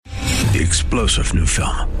The explosive new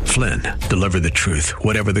film, Flynn, deliver the truth,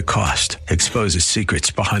 whatever the cost, exposes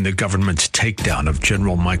secrets behind the government's takedown of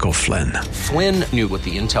General Michael Flynn. Flynn knew what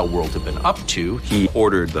the intel world had been up to. He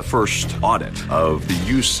ordered the first audit of the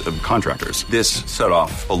use of contractors. This set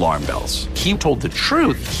off alarm bells. He told the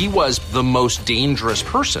truth. He was the most dangerous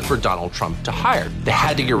person for Donald Trump to hire. They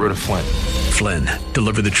had to get rid of Flynn. Flynn,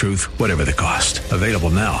 deliver the truth, whatever the cost. Available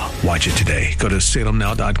now. Watch it today. Go to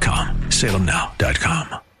salemnow.com.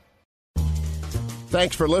 salemnow.com.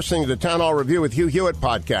 Thanks for listening to the Town Hall Review with Hugh Hewitt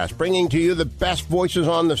podcast, bringing to you the best voices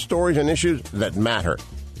on the stories and issues that matter.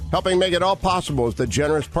 Helping make it all possible is the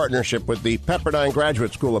generous partnership with the Pepperdine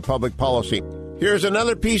Graduate School of Public Policy. Here's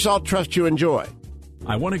another piece I'll trust you enjoy.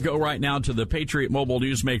 I want to go right now to the Patriot Mobile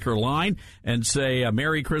Newsmaker line and say a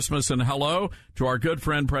Merry Christmas and hello to our good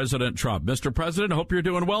friend President Trump. Mr. President, I hope you're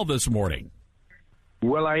doing well this morning.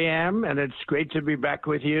 Well, I am, and it's great to be back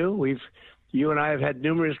with you. You and I have had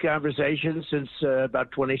numerous conversations since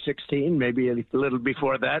about 2016, maybe a little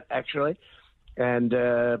before that, actually. And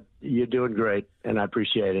you're doing great, and I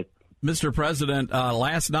appreciate it. Mr. President,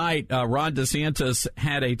 last night, Ron DeSantis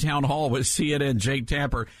had a town hall with CNN Jake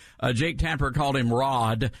Tapper. Jake Tapper called him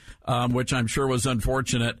Rod, which I'm sure was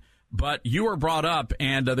unfortunate. But you were brought up,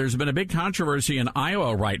 and there's been a big controversy in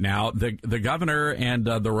Iowa right now. The governor and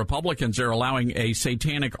the Republicans are allowing a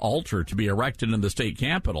satanic altar to be erected in the state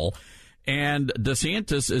capitol. And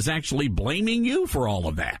DeSantis is actually blaming you for all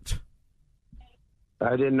of that.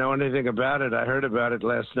 I didn't know anything about it. I heard about it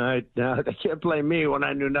last night. Now, they can't blame me when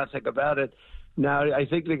I knew nothing about it. Now, I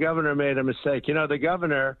think the governor made a mistake. You know, the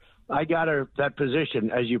governor, I got her that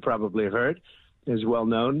position, as you probably have heard, is well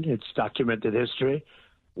known. It's documented history.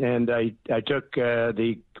 And I took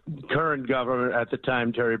the current governor at the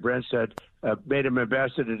time, Terry Branstad, made him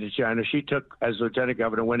ambassador to China. She took, as lieutenant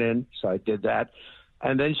governor, went in, so I did that.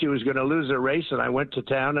 And then she was going to lose a race, and I went to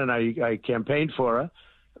town and I campaigned for her.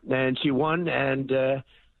 And she won, and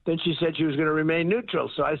then she said she was going to remain neutral.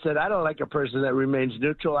 So I said, I don't like a person that remains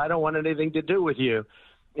neutral. I don't want anything to do with you.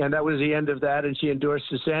 And that was the end of that, and she endorsed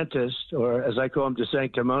DeSantis, or as I call him,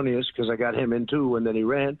 DeSanctimonious, because I got him in too, and then he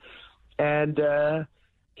ran. And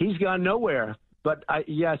he's gone nowhere. But,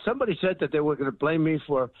 somebody said that they were going to blame me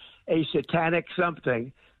for a satanic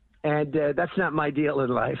something. And that's not my deal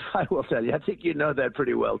in life, I will tell you. I think you know that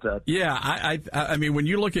pretty well, Todd. Yeah, I mean, when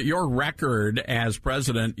you look at your record as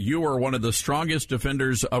president, you are one of the strongest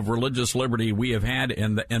defenders of religious liberty we have had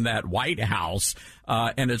in that White House.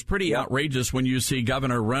 And it's pretty outrageous when you see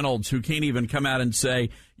Governor Reynolds, who can't even come out and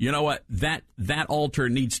say, you know what, that altar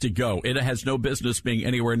needs to go. It has no business being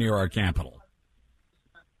anywhere near our Capitol.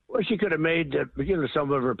 Well, she could have made,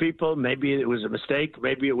 some of her people. Maybe it was a mistake.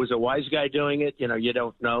 Maybe it was a wise guy doing it. You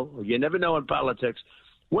don't know. You never know in politics.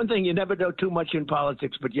 One thing, you never know too much in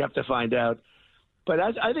politics, but you have to find out. But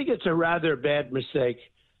I think it's a rather bad mistake,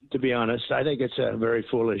 to be honest. I think it's a very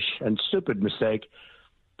foolish and stupid mistake.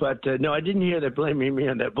 But, no, I didn't hear they're blaming me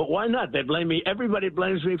on that. But why not? They blame me. Everybody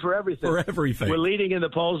blames me for everything. For everything. We're leading in the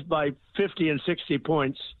polls by 50 and 60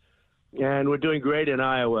 points. And we're doing great in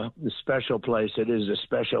Iowa, a special place. It is a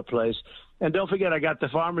special place. And don't forget, I got the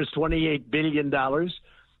farmers $28 billion.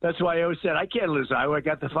 That's why I always said, I can't lose Iowa. I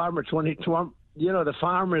got the farmer the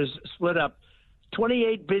farmers split up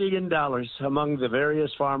 $28 billion among the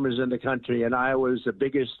various farmers in the country. And Iowa is the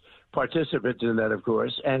biggest participant in that, of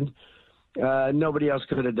course. And nobody else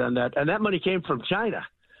could have done that. And that money came from China.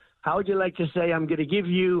 How would you like to say, I'm going to give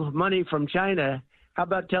you money from China? How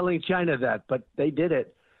about telling China that? But they did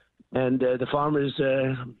it. And the farmers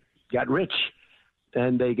got rich,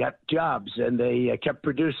 and they got jobs, and they kept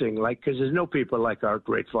producing, because there's no people like our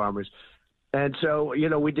great farmers. And so,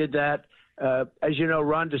 we did that. As you know,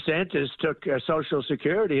 Ron DeSantis took Social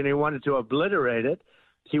Security, and he wanted to obliterate it.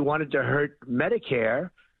 He wanted to hurt Medicare.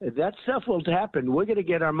 That stuff will happen. We're going to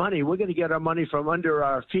get our money. We're going to get our money from under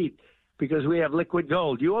our feet because we have liquid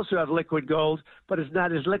gold. You also have liquid gold, but it's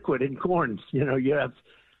not as liquid in corn. You have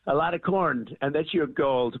a lot of corn, and that's your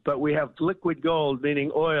gold. But we have liquid gold,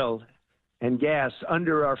 meaning oil and gas,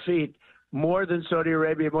 under our feet, more than Saudi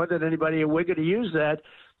Arabia, more than anybody. And we're going to use that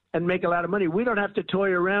and make a lot of money. We don't have to toy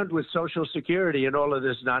around with Social Security and all of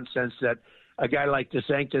this nonsense that a guy like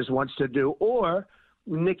DeSantis wants to do, or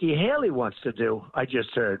Nikki Haley wants to do, I just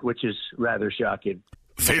heard, which is rather shocking.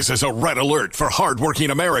 This is a red alert for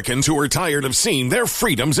hardworking Americans who are tired of seeing their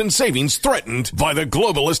freedoms and savings threatened by the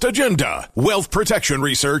globalist agenda. Wealth Protection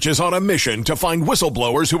Research is on a mission to find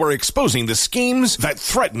whistleblowers who are exposing the schemes that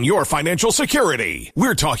threaten your financial security.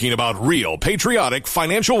 We're talking about real, patriotic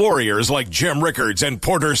financial warriors like Jim Rickards and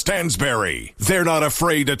Porter Stansberry. They're not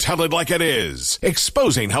afraid to tell it like it is,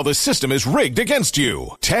 exposing how the system is rigged against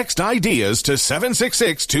you. Text IDEAS to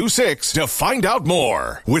 76626 to find out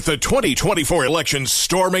more. With the 2024 elections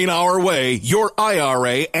storming our way, your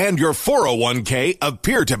IRA and your 401k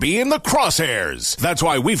appear to be in the crosshairs. That's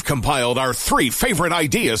why we've compiled our 3 favorite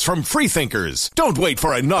ideas from freethinkers. Don't wait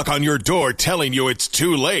for a knock on your door telling you it's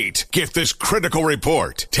too late. Get this critical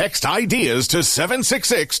report. Text IDEAS to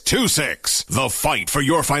 76626. The fight for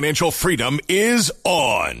your financial freedom is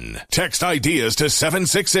on. Text IDEAS to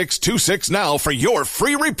 76626 now for your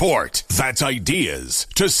free report. That's IDEAS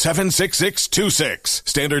to 76626.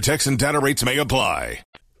 Standard text and data rates may apply.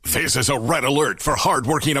 This is a red alert for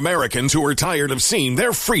hardworking Americans who are tired of seeing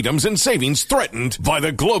their freedoms and savings threatened by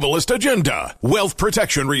the globalist agenda. Wealth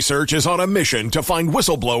Protection Research is on a mission to find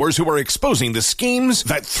whistleblowers who are exposing the schemes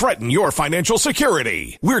that threaten your financial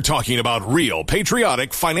security. We're talking about real,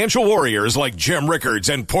 patriotic financial warriors like Jim Rickards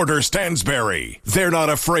and Porter Stansberry. They're not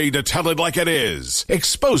afraid to tell it like it is,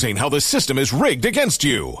 exposing how the system is rigged against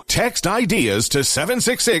you. Text IDEAS to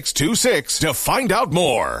 76626 to find out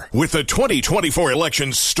more. With the 2024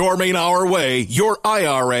 elections storming our way, your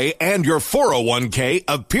IRA and your 401k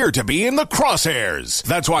appear to be in the crosshairs.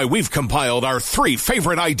 That's why we've compiled our 3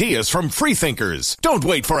 favorite ideas from freethinkers. Don't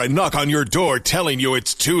wait for a knock on your door telling you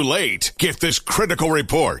it's too late. Get this critical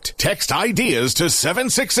report. Text IDEAS to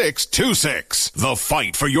 76626. The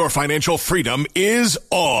fight for your financial freedom is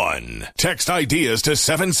on. Text IDEAS to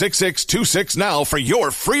 76626 now for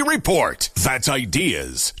your free report. That's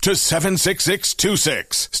IDEAS to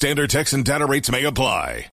 76626. Standard text and data rates may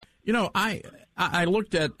apply. You know, I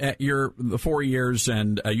looked at the 4 years,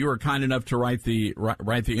 and you were kind enough to write the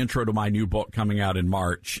intro to my new book coming out in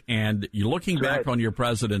March. And you looking back on your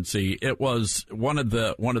presidency, it was one of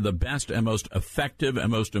the best and most effective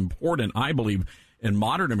and most important, I believe, in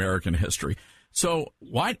modern American history. So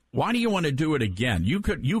why do you want to do it again? You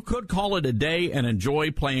could call it a day and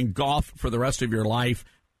enjoy playing golf for the rest of your life.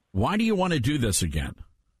 Why do you want to do this again?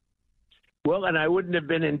 Well, and I wouldn't have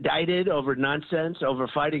been indicted over nonsense, over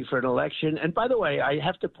fighting for an election. And by the way, I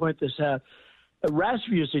have to point this out.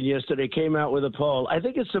 Rasmussen yesterday came out with a poll. I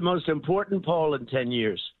think it's the most important poll in 10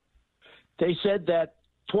 years. They said that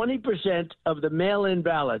 20% of the mail-in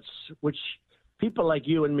ballots, which people like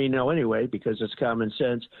you and me know anyway because it's common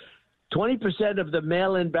sense, 20% of the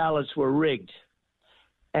mail-in ballots were rigged.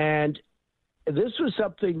 And this was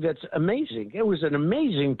something that's amazing. It was an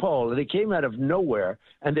amazing poll, and it came out of nowhere.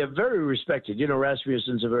 And they're very respected. You know,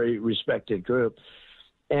 Rasmussen's a very respected group.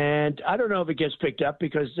 And I don't know if it gets picked up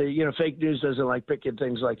because, fake news doesn't like picking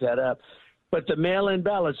things like that up. But the mail-in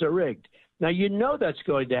ballots are rigged. Now, you know that's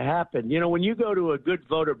going to happen. You know, when you go to a good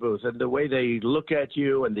voter booth and the way they look at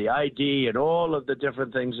you and the ID and all of the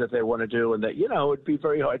different things that they want to do, and that, it'd be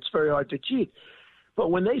very hard. It's very hard to cheat. But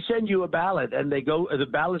when they send you a ballot and the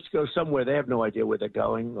ballots go somewhere, they have no idea where they're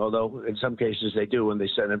going, although in some cases they do when they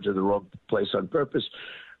send them to the wrong place on purpose.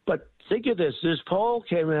 But think of this. This poll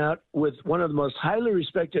came out with one of the most highly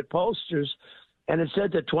respected pollsters, and it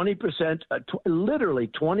said that 20%, literally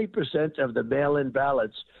 20% of the mail-in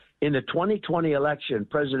ballots in the 2020 election,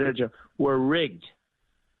 presidential, were rigged.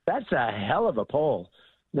 That's a hell of a poll.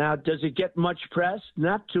 Now, does it get much press?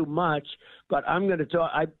 Not too much, but I'm going to talk.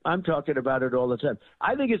 I'm talking about it all the time.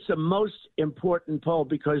 I think it's the most important poll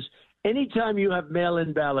because anytime you have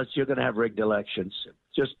mail-in ballots, you're going to have rigged elections.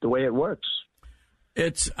 Just the way it works.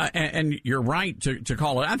 It's and you're right to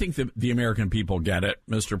call it. I think the American people get it,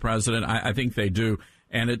 Mr. President. I think they do,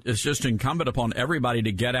 and it's just incumbent upon everybody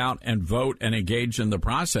to get out and vote and engage in the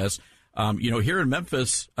process. Here in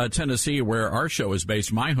Memphis, Tennessee, where our show is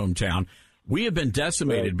based, my hometown. We have been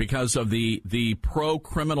decimated because of the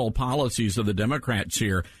pro-criminal policies of the Democrats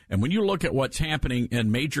here. And when you look at what's happening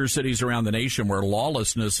in major cities around the nation where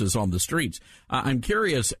lawlessness is on the streets, I'm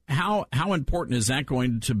curious, how important is that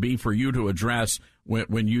going to be for you to address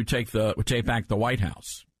when you take back the White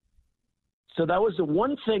House? So that was the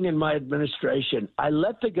one thing in my administration. I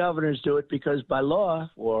let the governors do it because by law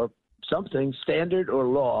or something, standard or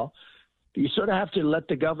law, you sort of have to let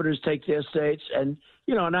the governors take their states. And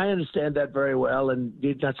and I understand that very well, and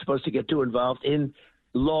you're not supposed to get too involved in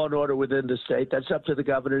law and order within the state. That's up to the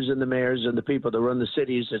governors and the mayors and the people that run the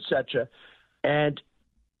cities, et cetera. And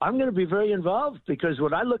I'm going to be very involved because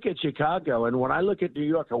when I look at Chicago and when I look at New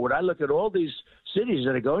York and when I look at all these cities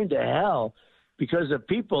that are going to hell because of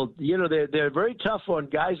people, they're very tough on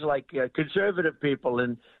guys like conservative people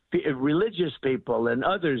and religious people and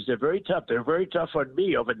others. They're very tough. They're very tough on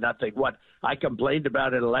me over nothing. What, I complained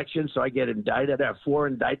about an election, so I get indicted. I have 4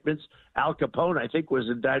 indictments. Al Capone, I think, was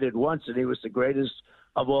indicted once, and he was the greatest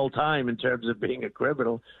of all time in terms of being a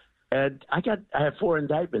criminal. And I have 4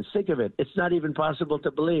 indictments. Think of it. It's not even possible to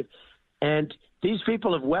believe. And these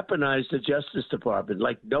people have weaponized the Justice Department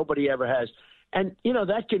like nobody ever has. And,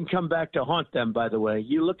 that can come back to haunt them, by the way.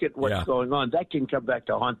 You look at what's going on. That can come back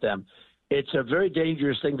to haunt them. It's a very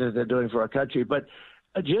dangerous thing that they're doing for our country. But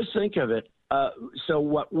just think of it. So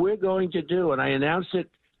what we're going to do, and I announced it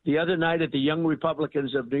the other night at the Young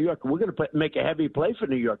Republicans of New York, we're going to make a heavy play for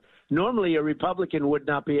New York. Normally, a Republican would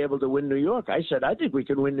not be able to win New York. I said, I think we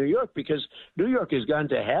can win New York because New York has gone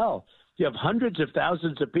to hell. You have hundreds of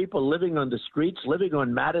thousands of people living on the streets, living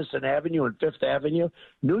on Madison Avenue and Fifth Avenue.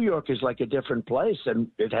 New York is like a different place, and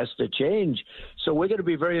it has to change. So we're going to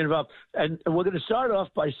be very involved. And we're going to start off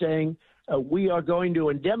by saying we are going to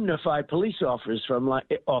indemnify police officers from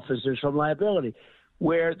liability,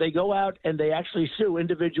 where they go out and they actually sue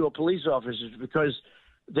individual police officers because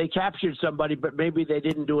they captured somebody, but maybe they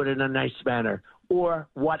didn't do it in a nice manner or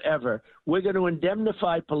whatever. We're going to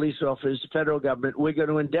indemnify police officers, federal government. We're going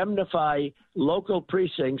to indemnify local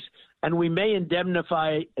precincts, and we may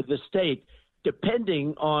indemnify the state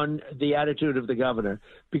depending on the attitude of the governor,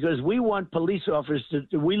 because we want police officers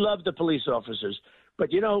we love the police officers. But,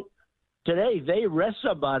 today they arrest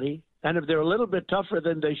somebody, and if they're a little bit tougher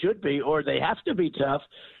than they should be, or they have to be tough,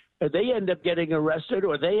 they end up getting arrested,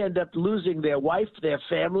 or they end up losing their wife, their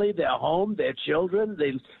family, their home, their children,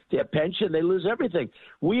 their pension. They lose everything.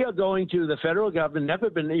 We are going to, the federal government,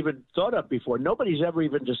 never been even thought of before. Nobody's ever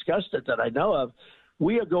even discussed it that I know of.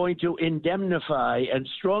 We are going to indemnify and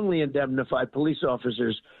strongly indemnify police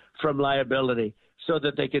officers from liability so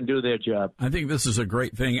that they can do their job. I think this is a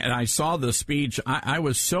great thing. And I saw the speech. I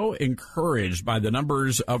was so encouraged by the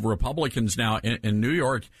numbers of Republicans now in New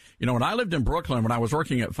York. When I lived in Brooklyn, when I was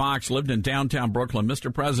working at Fox, lived in downtown Brooklyn,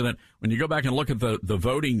 Mr. President, when you go back and look at the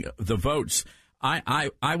votes,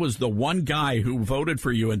 I was the one guy who voted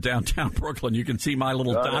for you in downtown Brooklyn. You can see my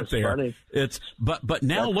little dot there. Funny. But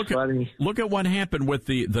now look at what happened with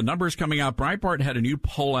the numbers coming out. Breitbart had a new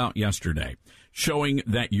poll out yesterday showing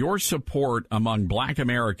that your support among black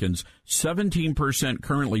Americans, 17%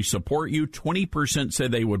 currently support you, 20% say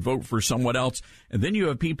they would vote for someone else. And then you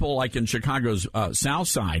have people like in Chicago's South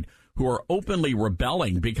Side who are openly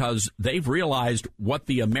rebelling because they've realized what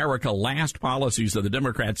the America Last policies of the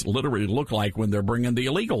Democrats literally look like when they're bringing the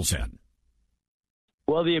illegals in.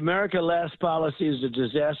 Well, the America Last policy is a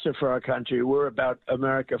disaster for our country. We're about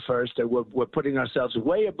America first, and we're putting ourselves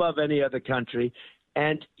way above any other country.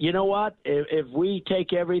 And you know what? If we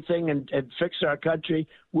take everything and fix our country,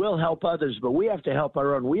 we'll help others. But we have to help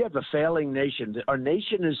our own. We have a failing nation. Our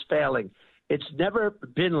nation is failing. It's never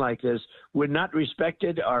been like this. We're not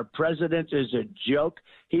respected. Our president is a joke.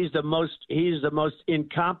 He's the most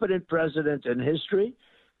incompetent president in history,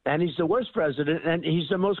 and he's the worst president, and he's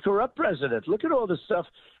the most corrupt president. Look at all the stuff.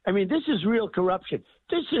 I mean, this is real corruption.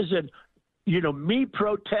 This isn't, me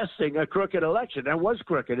protesting a crooked election. That was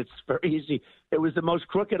crooked. It's very easy. It was the most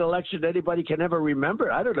crooked election anybody can ever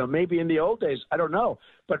remember. I don't know. Maybe in the old days. I don't know.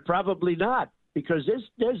 But probably not, because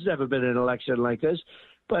there's never been an election like this.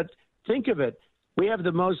 But think of it. We have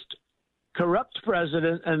the most corrupt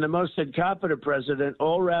president and the most incompetent president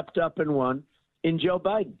all wrapped up in one in Joe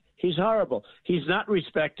Biden. He's horrible. He's not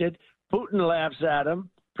respected. Putin laughs at him.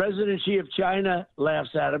 President Xi of China laughs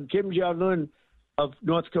at him. Kim Jong-un of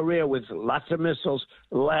North Korea with lots of missiles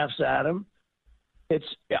laughs at him.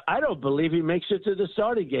 I don't believe he makes it to the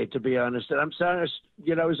starting gate, to be honest. And I'm sorry,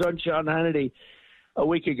 I was on Sean Hannity a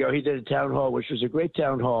week ago. He did a town hall, which was a great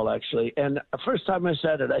town hall, actually. And the first time I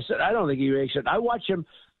said it, I said, I don't think he makes it. I watch him.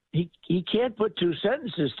 He can't put 2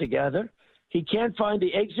 sentences together. He can't find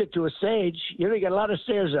the exit to a stage. You got a lot of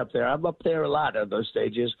stairs up there. I'm up there a lot on those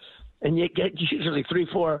stages. And you get usually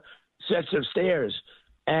 3-4 sets of stairs.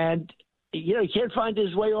 And, he can't find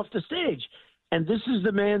his way off the stage. And this is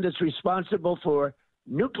the man that's responsible for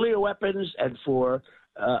nuclear weapons and for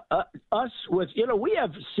us with, we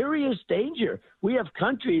have serious danger. We have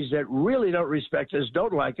countries that really don't respect us,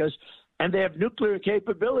 don't like us, and they have nuclear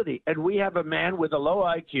capability. And we have a man with a low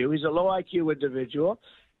IQ. He's a low IQ individual.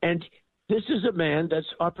 And this is a man that's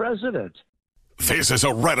our president. This is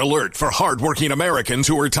a red alert for hardworking Americans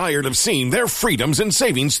who are tired of seeing their freedoms and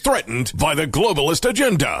savings threatened by the globalist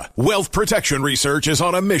agenda. Wealth Protection Research is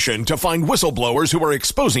on a mission to find whistleblowers who are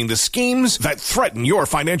exposing the schemes that threaten your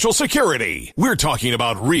financial security. We're talking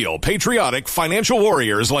about real patriotic financial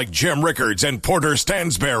warriors like Jim Rickards and Porter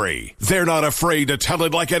Stansberry. They're not afraid to tell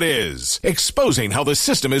it like it is, exposing how the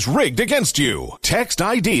system is rigged against you. Text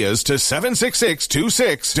ideas to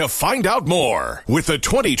 76626 to find out more. With the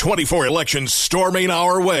 2024 elections storming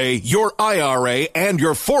our way, your IRA and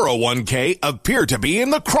your 401k appear to be in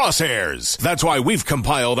the crosshairs. That's why we've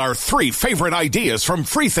compiled our 3 favorite ideas from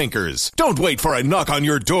freethinkers. Don't wait for a knock on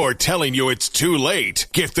your door telling you it's too late.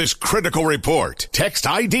 Get this critical report. Text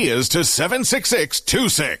ideas to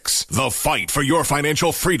 76626. The fight for your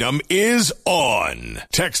financial freedom is on.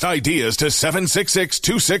 Text ideas to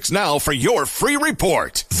 76626 now for your free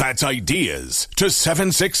report. That's ideas to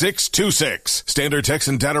 76626. Standard text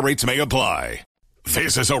and data rates may apply.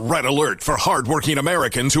 This is a red alert for hardworking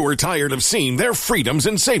Americans who are tired of seeing their freedoms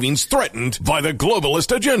and savings threatened by the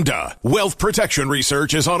globalist agenda. Wealth Protection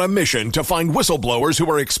Research is on a mission to find whistleblowers who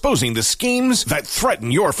are exposing the schemes that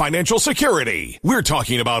threaten your financial security. We're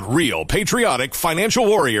talking about real patriotic financial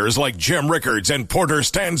warriors like Jim Rickards and Porter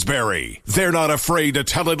Stansberry. They're not afraid to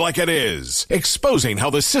tell it like it is, exposing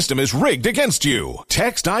how the system is rigged against you.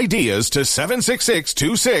 Text ideas to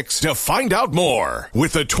 76626 to find out more.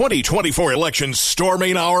 With the 2024 elections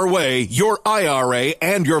storming our way, your IRA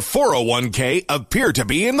and your 401k appear to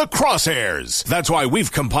be in the crosshairs. That's why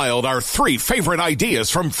we've compiled our 3 favorite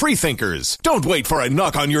ideas from freethinkers. Don't wait for a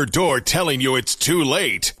knock on your door telling you it's too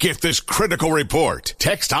late. Get this critical report.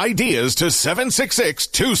 Text ideas to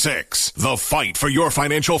 76626. The fight for your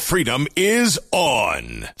financial freedom is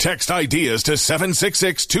on. Text ideas to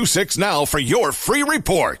 76626 now for your free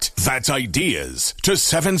report. That's ideas to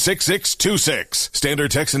 76626.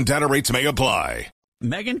 Standard text and data rates may apply.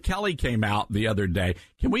 Megyn Kelly came out the other day.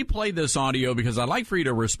 Can we play this audio? Because I'd like for you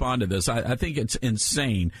to respond to this. I think it's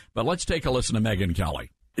insane, but let's take a listen to Megyn Kelly.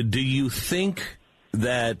 Do you think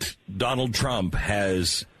that Donald Trump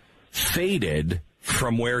has faded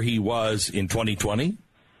from where he was in 2020?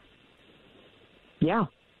 Yeah,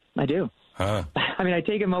 I do. Huh. I mean, I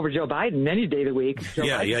take him over Joe Biden any day of the week.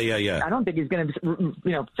 Yeah. I don't think he's going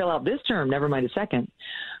to, fill out this term, never mind a second.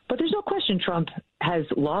 But there's no question Trump has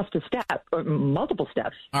lost a step, or multiple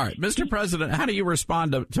steps. All right, Mr. President, how do you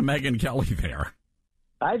respond to Megyn Kelly there?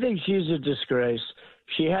 I think she's a disgrace.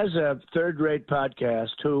 She has a third-rate podcast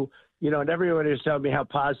and everyone is telling me how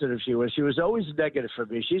positive she was. She was always negative for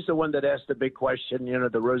me. She's the one that asked the big question,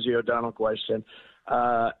 the Rosie O'Donnell question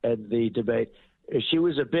at the debate. She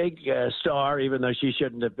was a big star, even though she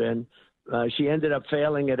shouldn't have been. She ended up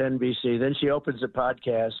failing at NBC. Then she opens a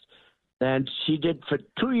podcast. And she did for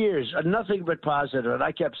 2 years nothing but positive. And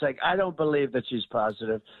I kept saying, I don't believe that she's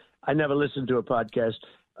positive. I never listened to a podcast.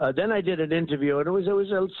 Then I did an interview, and it was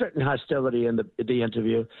a certain hostility in the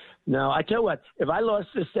interview. Now, I tell you what, if I lost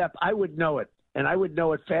this step, I would know it. And I would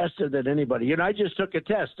know it faster than anybody. I just took a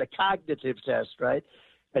test, a cognitive test, right?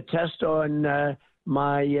 A test on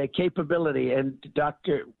my capability. And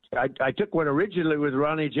I took one originally with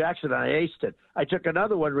Ronnie Jackson, and I aced it. I took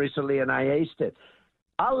another one recently, and I aced it.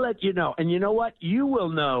 I'll let you know. And you know what? You will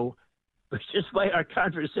know just by our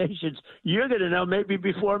conversations. You're going to know maybe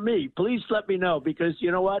before me. Please let me know, because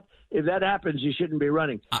you know what? If that happens, you shouldn't be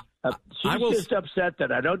running. She's just upset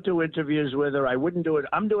that I don't do interviews with her. I wouldn't do it.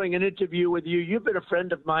 I'm doing an interview with you. You've been a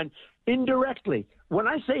friend of mine indirectly. When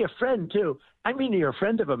I say a friend, too, I mean you're a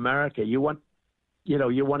friend of America. You want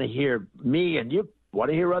to hear me, and you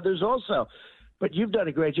want to hear others also. But you've done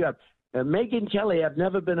a great job. Megyn Kelly, I've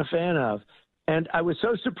never been a fan of. And I was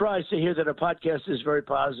so surprised to hear that her podcast is very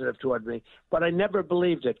positive toward me. But I never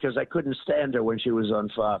believed it because I couldn't stand her when she was on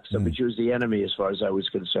Fox. I mean, she was the enemy as far as I was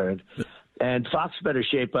concerned. And Fox better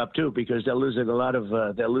shape up, too, because they're losing a lot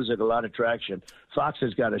of traction. Fox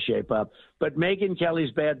has got to shape up. But Megyn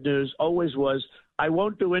Kelly's bad news always was, I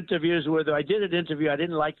won't do interviews with her. I did an interview. I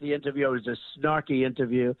didn't like the interview. It was a snarky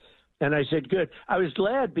interview. And I said, good. I was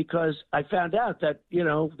glad because I found out that,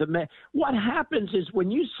 what happens is when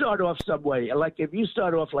you start off some way, like if you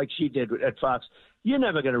start off like she did at Fox, you're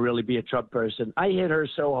never going to really be a Trump person. I hit her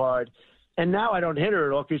so hard. And now I don't hit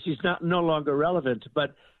her at all because she's no longer relevant.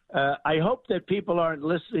 But I hope that people aren't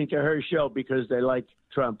listening to her show because they like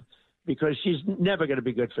Trump, because she's never going to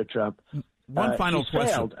be good for Trump. One final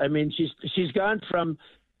question. Failed. I mean, she's gone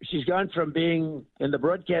from being in the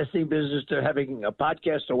broadcasting business to having a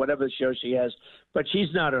podcast or whatever show she has, but she's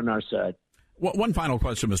not on our side. Well, one final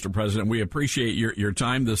question, Mr. President. We appreciate your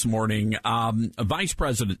time this morning. Vice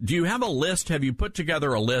President, do you have a list? Have you put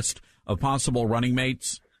together a list of possible running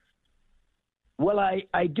mates? Well,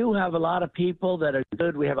 I do have a lot of people that are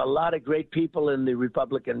good. We have a lot of great people in the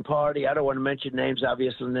Republican Party. I don't want to mention names,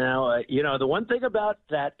 obviously, now. The one thing about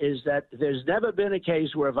that is that there's never been a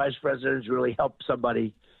case where a vice president's really helped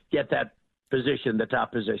somebody get that position, the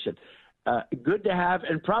top position. Good to have,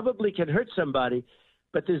 and probably can hurt somebody,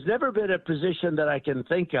 but there's never been a position that I can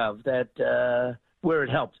think of that where it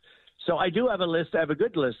helped. So I do have a list. I have a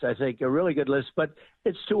good list, I think, a really good list, but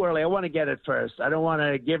it's too early. I want to get it first. I don't want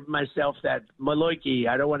to give myself that maloiki.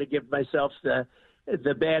 I don't want to give myself the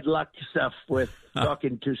bad luck stuff with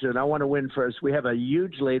talking too soon. I want to win first. We have a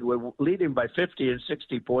huge lead. We're leading by 50 and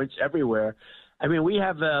 60 points everywhere. I mean, we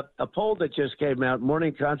have a poll that just came out,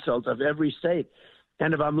 Morning Consult, of every state.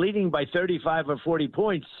 And if I'm leading by 35 or 40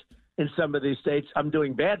 points in some of these states, I'm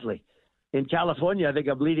doing badly. In California, I think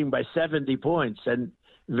I'm leading by 70 points, and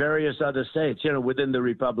various other states, within the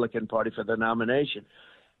Republican Party for the nomination.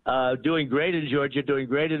 Doing great in Georgia, doing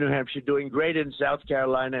great in New Hampshire, doing great in South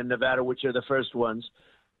Carolina and Nevada, which are the first ones.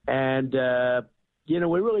 And,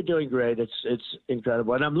 we're really doing great. It's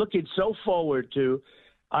incredible. And I'm looking so forward to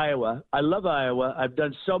Iowa. I love Iowa. I've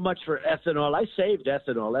done so much for ethanol. I saved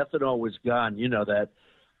ethanol. Ethanol was gone. You know that.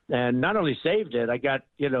 And not only saved it, I got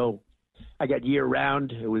year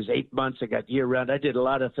round. It was 8 months. I got year round. I did a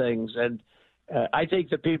lot of things. And I think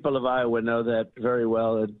the people of Iowa know that very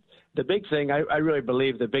well. And the big thing, I really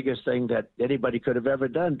believe the biggest thing that anybody could have ever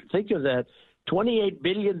done, think of that, $28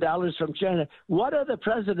 billion from China. What are the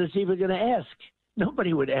presidents even going to ask?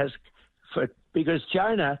 Nobody would ask because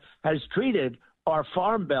China has treated our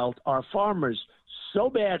farm belt, our farmers, so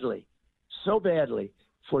badly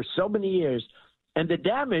for so many years. And the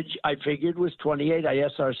damage, I figured, was 28. I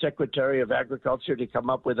asked our Secretary of Agriculture to come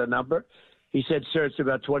up with a number. He said, sir, it's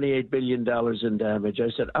about $28 billion in damage. I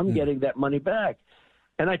said, I'm getting that money back.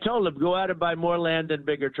 And I told him, go out and buy more land and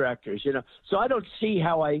bigger tractors, So I don't see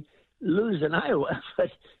how I lose in Iowa.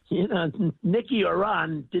 But, Nikki or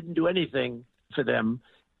Ron didn't do anything for them.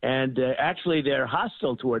 And actually, they're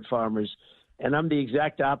hostile toward farmers. And I'm the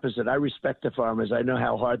exact opposite. I respect the farmers. I know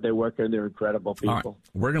how hard they work, and they're incredible people. All right.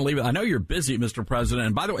 We're going to leave it. I know you're busy, Mr. President.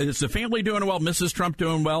 And by the way, is the family doing well? Mrs. Trump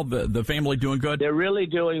doing well? The family doing good? They're really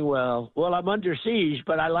doing well. Well, I'm under siege,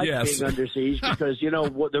 but I like being under siege because,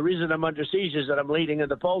 the reason I'm under siege is that I'm leading in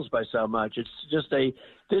the polls by so much. It's just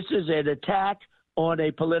this is an attack on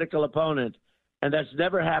a political opponent. And that's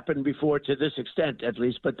never happened before, to this extent at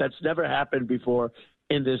least, but that's never happened before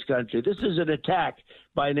in this country. This is an attack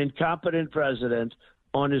by an incompetent president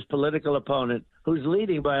on his political opponent who's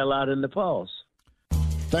leading by a lot in the polls.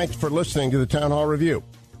 Thanks for listening to the Town Hall Review.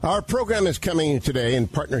 Our program is coming today in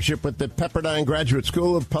partnership with the Pepperdine Graduate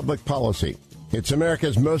School of Public Policy. It's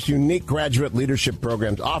America's most unique graduate leadership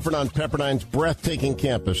programs offered on Pepperdine's breathtaking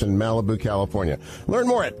campus in Malibu, California. Learn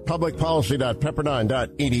more at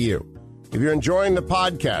publicpolicy.pepperdine.edu. If you're enjoying the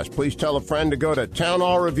podcast, please tell a friend to go to Town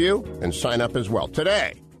Hall Review and sign up as well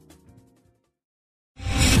today.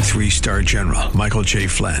 3-star General Michael J.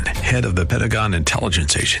 Flynn, head of the Pentagon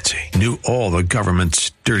Intelligence Agency, knew all the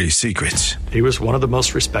government's dirty secrets. He was one of the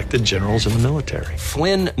most respected generals in the military.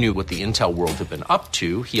 Flynn knew what the intel world had been up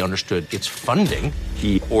to. He understood its funding.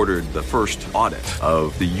 He ordered the first audit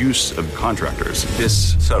of the use of contractors.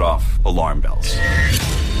 This set off alarm bells.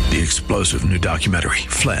 The explosive new documentary,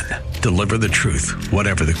 Flynn, Deliver the Truth,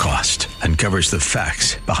 Whatever the Cost, uncovers the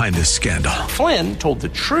facts behind this scandal. Flynn told the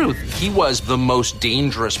truth. He was the most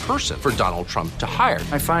dangerous person for Donald Trump to hire.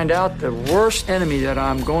 I find out the worst enemy that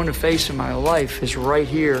I'm going to face in my life is right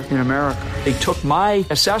here in America. They took my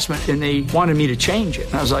assessment and they wanted me to change it.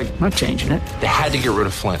 And I was like, I'm not changing it. They had to get rid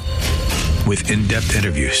of Flynn. With in-depth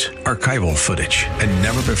interviews, archival footage, and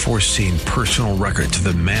never-before-seen personal records of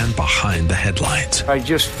the man behind the headlines. I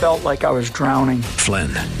just felt like I was drowning. Flynn,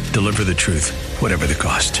 Deliver the Truth, Whatever the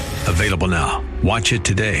Cost. Available now. Watch it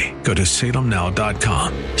today. Go to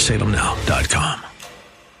salemnow.com. salemnow.com.